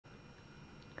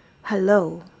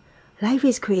Hello, life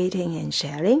is creating and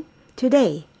sharing.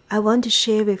 Today, I want to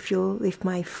share with you with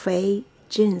my fake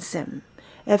ginseng,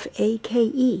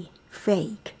 F-A-K-E,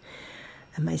 fake.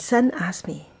 And my son asked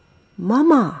me,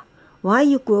 Mama, why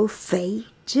you grow fake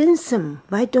ginseng?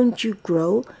 Why don't you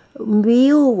grow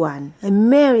real one,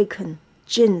 American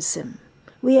ginseng?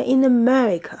 We are in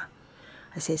America.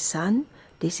 I said, son,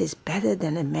 this is better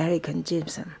than American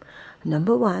ginseng.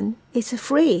 Number one, it's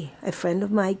free. A friend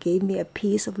of mine gave me a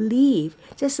piece of leaf,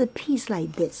 just a piece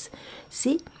like this.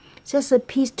 See, just a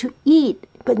piece to eat.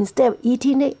 But instead of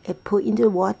eating it, I put into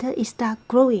the water, it starts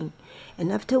growing.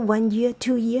 And after 1 year,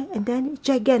 2 years, and then it's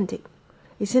gigantic,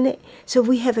 isn't it? So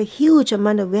we have a huge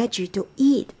amount of veggie to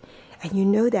eat. And you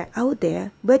know that out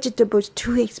there, vegetables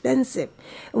too expensive.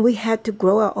 And we have to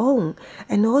grow our own.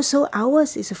 And also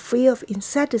ours is free of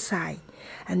insecticide.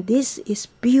 And this is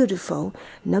beautiful.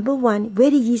 Number one,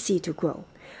 very easy to grow.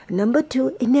 Number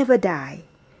two, it never dies.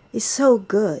 It's so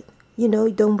good. You know,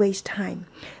 don't waste time.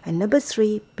 And number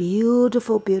three,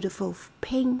 beautiful, beautiful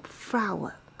pink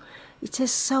flower. It's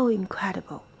just so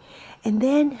incredible. And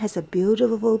then has a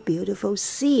beautiful, beautiful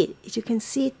seed. You can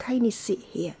see a tiny seed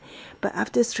here. But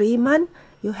after 3 months,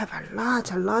 you have a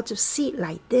lot of seed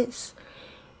like this.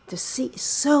 The seed is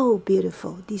so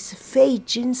beautiful. This fake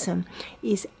ginseng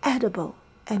is edible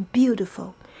and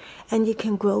beautiful, and you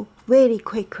can grow very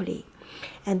quickly.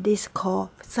 And this called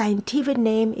scientific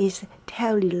name is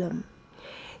Tellulum.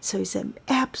 So it's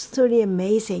absolutely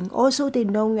amazing. Also they're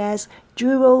known as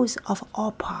jewels of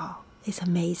opal. It's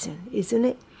amazing, isn't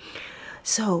it?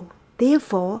 So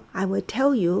therefore, I will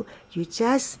tell you, you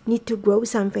just need to grow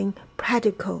something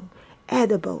practical,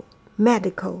 edible,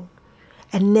 medical,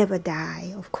 and never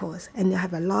die, of course, and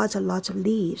have a lot of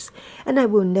leaves. And I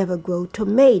will never grow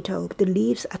tomato. The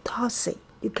leaves are toxic.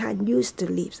 You can't use the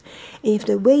leaves. And if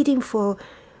they're waiting for,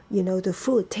 the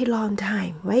fruit, take a long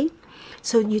time, right?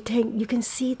 So you can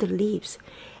see the leaves,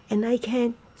 and I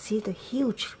can see the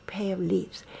huge pair of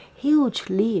leaves. Huge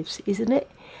leaves, isn't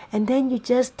it? And then you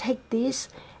just take this,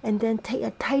 and then take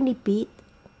a tiny bit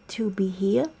to be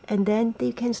here, and then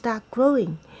they can start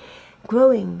growing,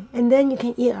 and then you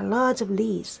can eat a lot of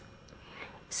leaves.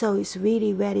 So it's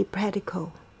really very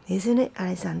practical, isn't it,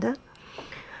 Alexander?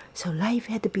 So life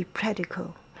had to be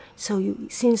practical. So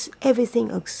since everything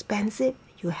is expensive,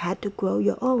 you had to grow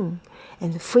your own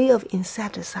and free of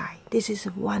insecticide. This is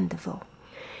wonderful.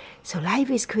 So life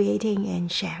is creating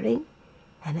and sharing,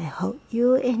 and I hope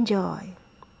you enjoy.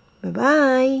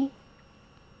 Bye-bye.